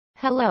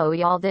Hello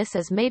y'all, this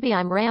is Maybe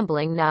I'm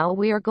Rambling. Now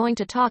we are going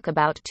to talk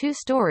about two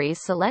stories,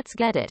 so let's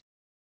get it.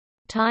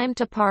 Time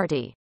to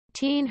party.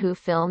 Teen who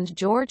filmed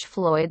George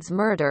Floyd's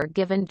murder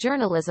given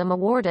Journalism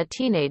Award. A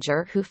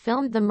teenager who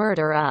filmed the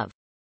murder of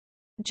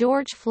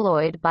George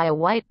Floyd by a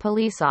white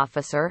police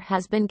officer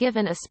has been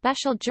given a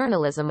special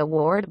journalism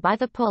award by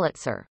the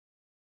Pulitzer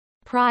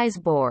Prize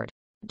Board.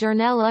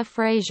 Darnella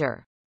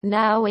Frazier,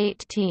 now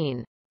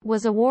 18,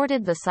 was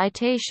awarded the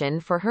citation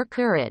for her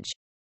courage.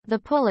 The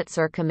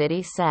Pulitzer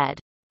Committee said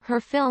her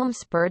film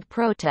spurred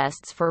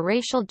protests for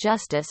racial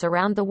justice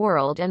around the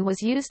world and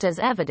was used as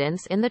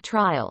evidence in the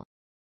trial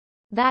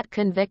that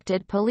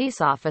convicted police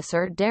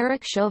officer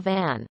Derek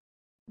Chauvin.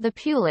 The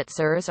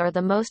Pulitzers are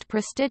the most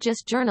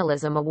prestigious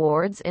journalism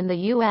awards in the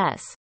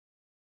U.S.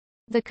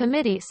 The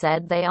committee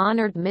said they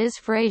honored Ms.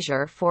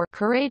 Frazier for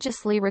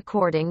courageously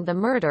recording the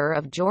murder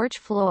of George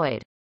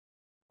Floyd,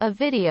 a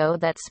video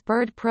that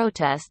spurred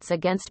protests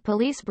against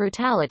police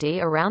brutality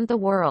around the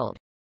world,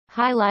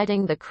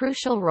 highlighting the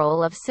crucial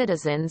role of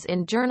citizens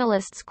in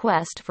journalists'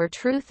 quest for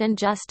truth and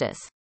justice.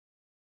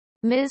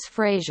 Ms.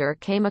 Frazier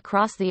came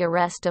across the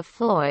arrest of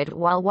Floyd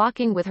while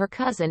walking with her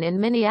cousin in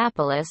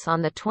Minneapolis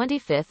on the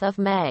 25th of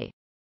May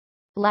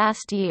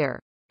last year.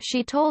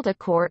 She told a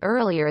court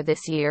earlier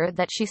this year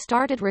that she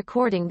started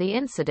recording the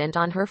incident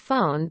on her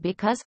phone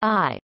because,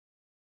 "I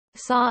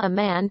saw a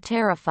man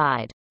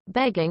terrified,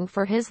 begging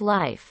for his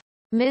life."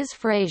 Ms.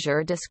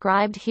 Frazier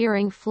described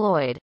hearing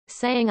Floyd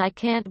saying, "I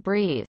can't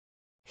breathe.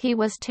 He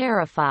was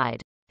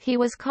terrified. He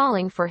was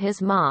calling for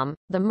his mom,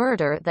 the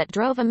murder that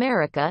drove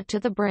America to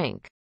the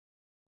brink.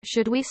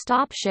 Should we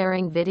stop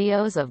sharing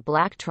videos of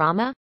black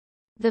trauma?"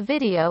 The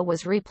video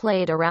was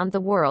replayed around the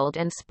world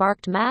and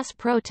sparked mass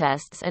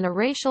protests and a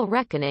racial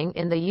reckoning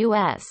in the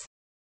U.S.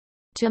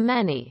 To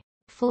many,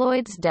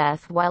 Floyd's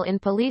death while in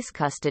police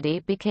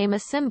custody became a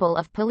symbol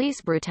of police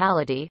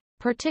brutality,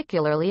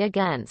 particularly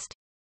against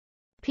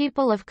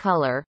people of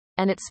color,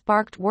 and it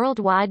sparked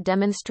worldwide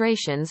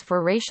demonstrations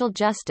for racial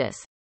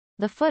justice.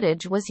 The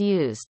footage was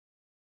used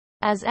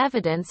as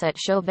evidence at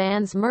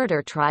Chauvin's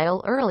murder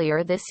trial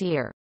earlier this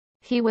year.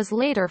 He was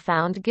later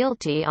found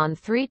guilty on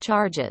 3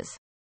 charges: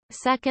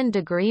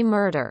 second-degree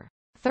murder,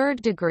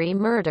 third-degree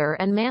murder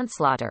and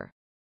manslaughter.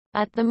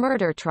 At the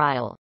murder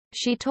trial,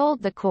 she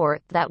told the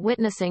court that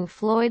witnessing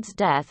Floyd's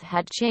death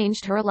had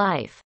changed her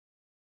life.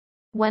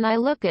 "When I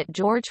look at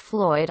George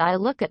Floyd, I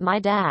look at my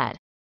dad.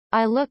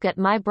 I look at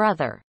my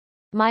brother,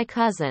 my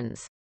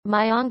cousins,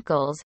 my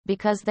uncles,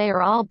 because they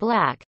are all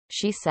black,"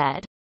 she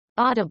said,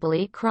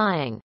 audibly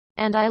crying.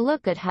 "And I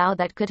look at how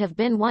that could have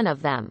been one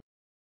of them."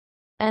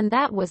 And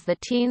that was the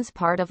teen's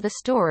part of the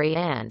story.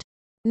 And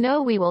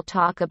no, we will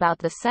talk about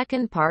the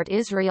second part.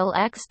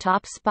 Israel's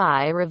top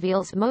spy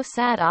reveals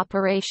Mossad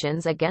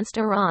operations against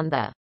Iran.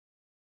 The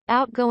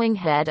outgoing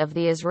head of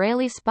the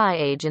Israeli spy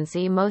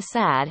agency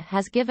Mossad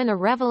has given a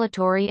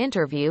revelatory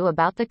interview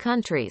about the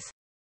country's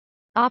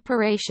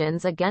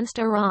operations against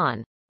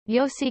Iran.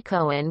 Yossi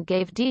Cohen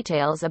gave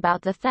details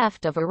about the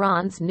theft of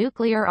Iran's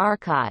nuclear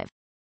archive.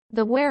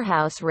 The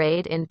warehouse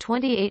raid in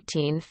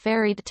 2018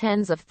 ferried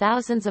tens of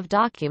thousands of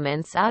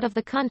documents out of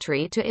the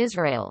country to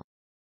Israel.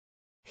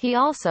 He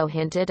also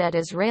hinted at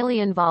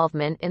Israeli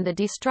involvement in the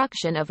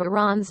destruction of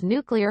Iran's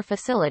nuclear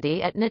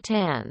facility at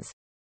Natanz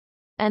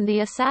and the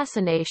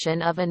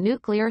assassination of a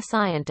nuclear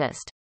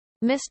scientist.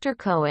 Mr.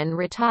 Cohen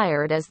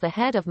retired as the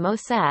head of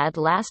Mossad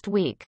last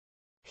week.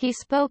 He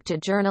spoke to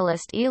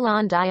journalist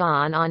Ilan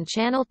Dayan on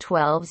Channel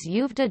 12's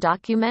Yuvda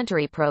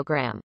documentary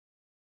program,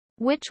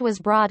 which was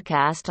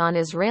broadcast on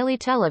Israeli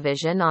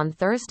television on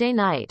Thursday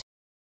night.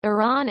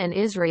 Iran and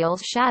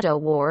Israel's shadow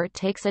war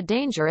takes a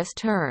dangerous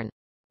turn.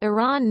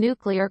 Iran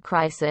nuclear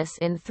crisis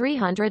in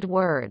 300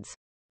 words.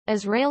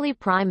 Israeli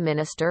Prime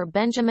Minister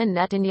Benjamin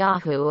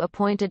Netanyahu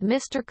appointed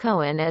Mr.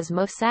 Cohen as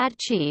Mossad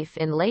chief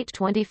in late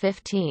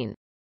 2015.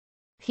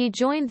 He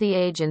joined the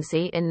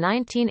agency in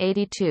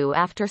 1982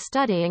 after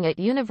studying at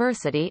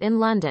university in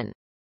London,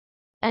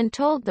 and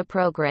told the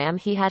program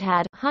he had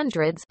had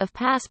hundreds of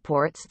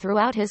passports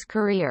throughout his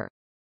career.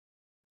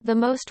 The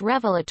most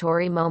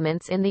revelatory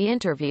moments in the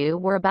interview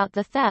were about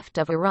the theft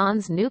of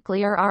Iran's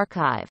nuclear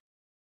archive.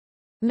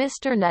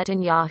 Mr.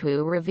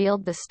 Netanyahu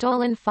revealed the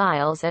stolen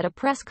files at a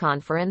press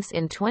conference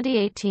in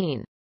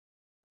 2018,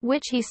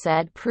 which he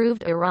said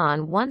proved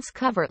Iran once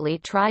covertly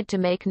tried to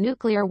make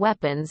nuclear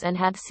weapons and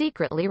had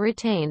secretly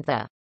retained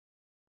the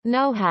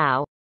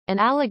know-how, an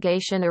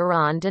allegation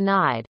Iran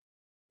denied.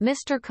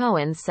 Mr.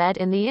 Cohen said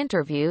in the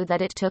interview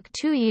that it took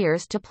 2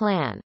 years to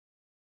plan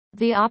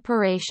the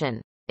operation.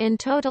 In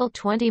total,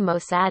 20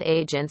 Mossad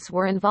agents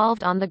were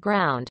involved on the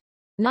ground,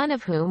 none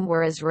of whom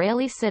were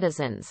Israeli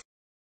citizens.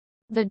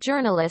 The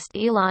journalist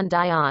Ilan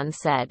Dayan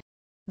said,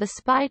 "The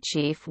spy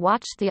chief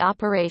watched the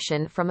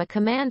operation from a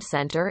command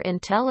center in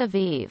Tel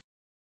Aviv.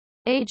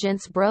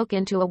 Agents broke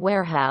into a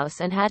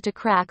warehouse and had to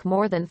crack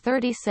more than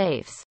 30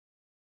 safes."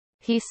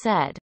 He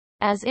said,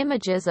 as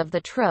images of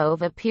the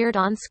trove appeared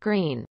on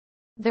screen,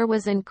 "There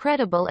was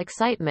incredible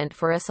excitement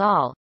for us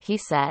all," he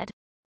said.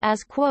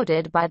 As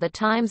quoted by the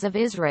Times of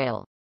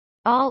Israel,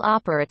 All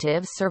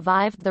operatives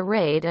survived the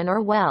raid and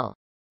are well.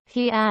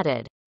 He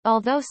added.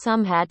 Although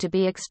some had to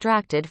be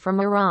extracted from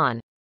Iran.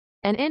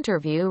 An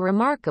interview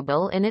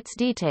remarkable in its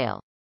detail.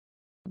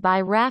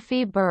 By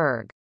Rafi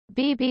Berg,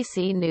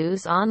 BBC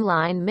News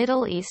Online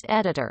Middle East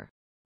editor.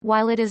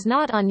 While it is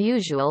not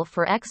unusual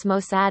for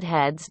ex-Mossad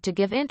heads to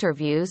give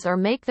interviews or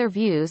make their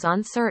views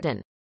on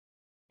certain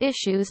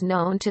issues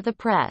known to the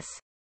press,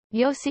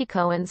 Yossi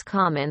Cohen's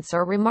comments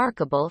are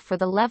remarkable for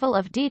the level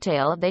of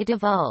detail they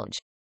divulge.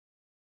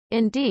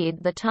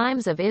 Indeed, the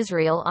Times of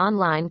Israel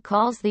Online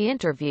calls the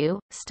interview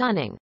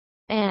stunning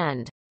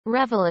and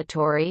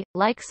revelatory,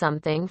 like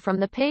something from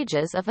the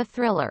pages of a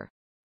thriller.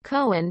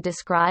 Cohen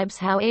describes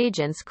how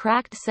agents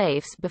cracked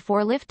safes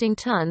before lifting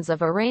tons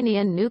of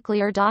Iranian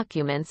nuclear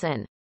documents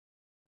and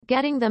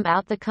getting them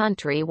out the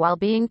country while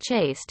being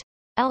chased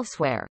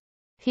elsewhere.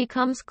 He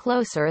comes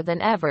closer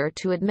than ever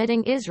to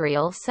admitting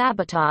Israel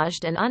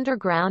sabotaged an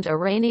underground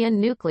Iranian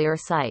nuclear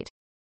site.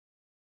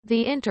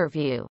 The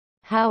interview,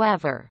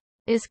 however,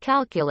 is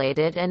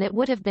calculated and it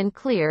would have been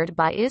cleared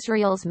by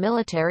Israel's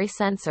military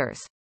censors.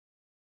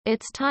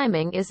 Its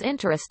timing is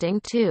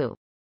interesting too,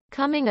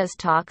 coming as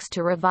talks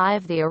to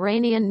revive the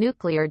Iranian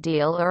nuclear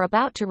deal are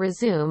about to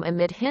resume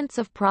amid hints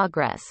of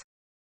progress.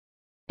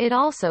 It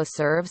also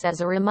serves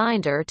as a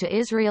reminder to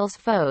Israel's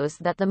foes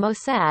that the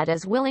Mossad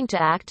is willing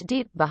to act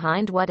deep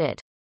behind what it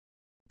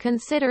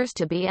considers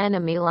to be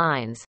enemy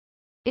lines.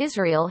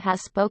 Israel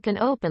has spoken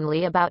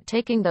openly about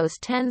taking those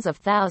tens of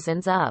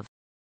thousands of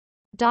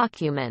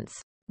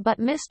documents. But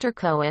Mr.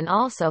 Cohen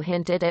also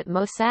hinted at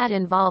Mossad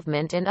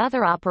involvement in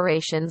other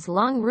operations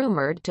long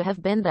rumored to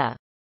have been the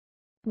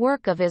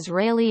work of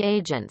Israeli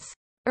agents.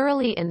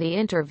 Early in the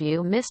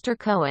interview, Mr.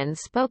 Cohen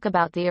spoke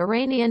about the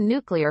Iranian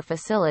nuclear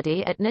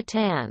facility at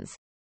Natanz.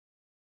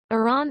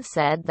 Iran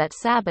said that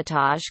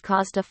sabotage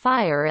caused a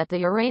fire at the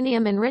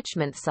uranium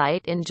enrichment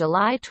site in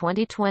July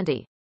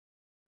 2020.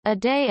 A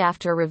day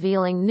after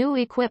revealing new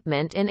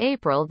equipment in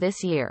April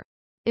this year.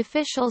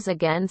 Officials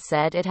again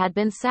said it had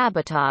been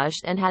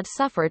sabotaged and had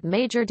suffered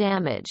major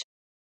damage.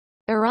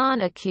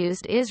 Iran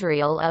accused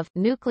Israel of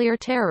nuclear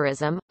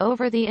terrorism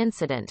over the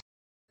incident.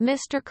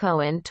 Mr.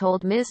 Cohen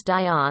told Ms.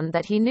 Dayan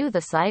that he knew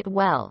the site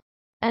well,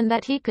 and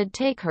that he could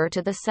take her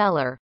to the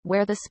cellar,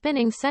 where the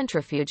spinning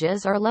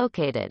centrifuges are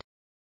located.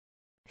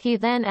 He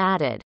then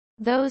added,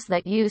 those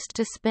that used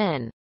to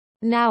spin.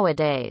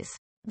 Nowadays,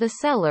 the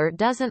cellar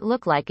doesn't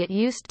look like it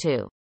used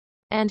to.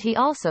 And he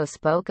also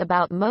spoke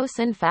about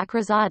Mohsen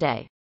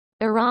Fakhrizadeh.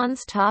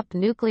 Iran's top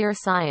nuclear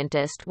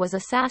scientist was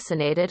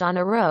assassinated on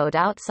a road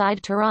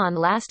outside Tehran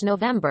last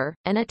November,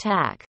 an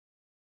attack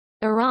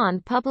Iran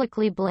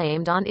publicly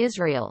blamed on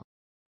Israel.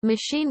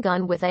 Machine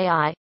gun with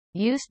AI,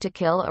 used to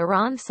kill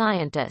Iran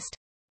scientist.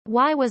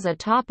 Why was a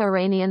top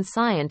Iranian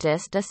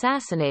scientist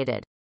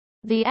assassinated?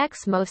 The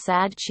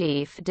ex-Mossad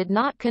chief did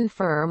not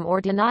confirm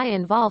or deny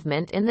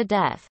involvement in the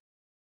death.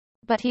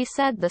 But he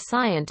said the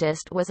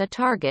scientist was a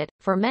target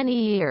for many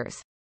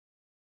years,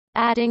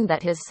 adding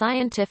that his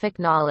scientific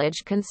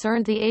knowledge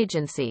concerned the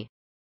agency.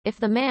 If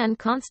the man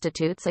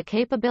constitutes a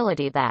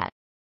capability that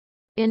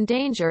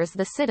endangers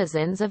the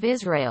citizens of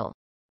Israel,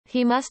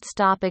 he must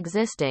stop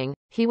existing,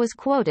 he was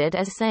quoted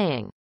as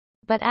saying.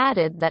 But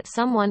added that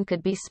someone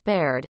could be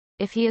spared,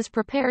 if he is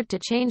prepared to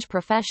change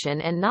profession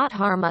and not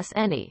harm us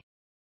any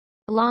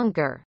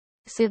longer.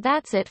 So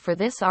that's it for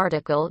this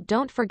article.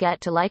 Don't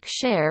forget to like,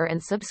 share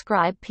and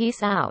subscribe.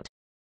 Peace out.